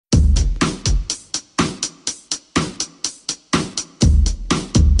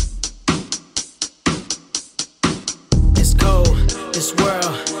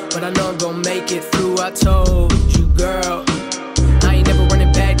gon' make it through. I told you, girl, I ain't never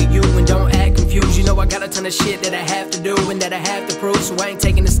running back to you, and don't act confused. You know I got a ton of shit that I have to do and that I have to prove, so I ain't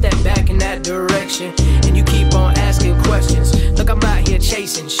taking a step back in that direction. And you keep on asking questions. Look, I'm out here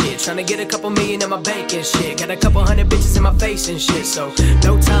chasing shit, trying to get a couple million in my bank and shit. Got a couple hundred bitches in my face and shit, so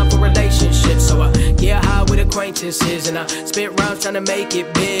no time for relationships. So I get high with acquaintances and I spit rhymes trying to make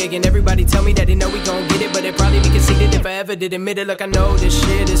it big. And everybody tell me that they know we gon' get it, but they probably be conceited if I ever did admit it. Look, I know this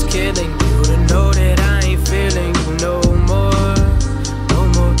shit is killing you, to know that I ain't feeling you no more.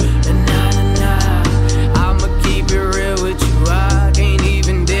 Keep it real with you, I can't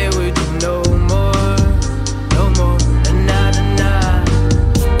even deal with you no more, no more, nah.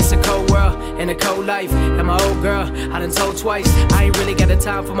 It's a cold world and a cold life, and my old girl, I done told twice, I ain't really got the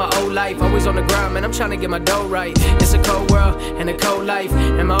time for my old life. Always on the grind, man, I'm trying to get my dough right. It's a cold world and a cold life,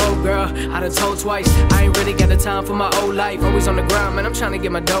 and my old girl, I done told twice, I ain't really got the time for my old life. Always on the grind, man, I'm trying to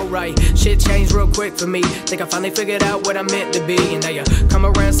get my dough right. Shit changed real quick for me, think I finally figured out what I meant to be. And now you come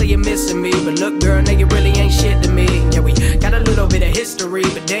around, say you're missing me, but look, girl, now you really ain't shit to me. Yeah, we got a little bit of history,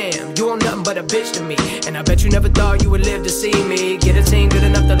 but damn, you ain't nothing but a bitch to me. And I bet you never thought you would live to see me get a team good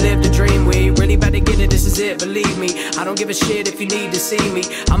enough to live the dream. We really about to get it, this is it, believe me. I don't give a shit if you need to see me.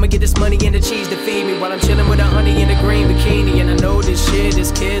 I'ma get this money and the cheese to feed me while I'm chilling with a honey in a green bikini. And I know this shit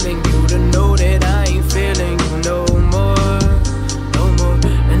is killing you, to know that I ain't feeling you no more, no more,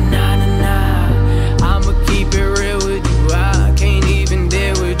 nah. I'ma keep it real with you, I can't even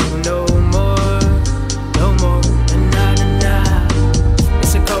deal with you no more, no more, nah.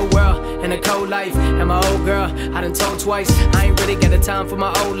 It's a cold world and a cold life, and my old girl, I done told twice, I ain't really got the time for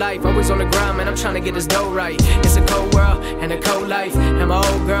my old life. Always on the grind, man, I'm trying to get this dough right. It's a cold world and a cold life, and my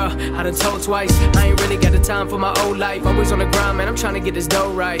old girl, I done told twice, I ain't really got the time for my old life. Always on the grind, man, I'm trying to get this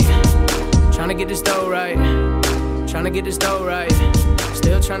dough right. Trying to get this dough right. Trying to get this dough right.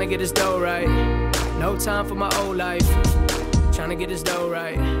 Still trying to get this dough right. No time for my old life. Trying to get this dough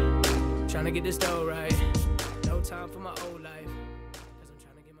right. Trying to get this dough right. No time for my old life.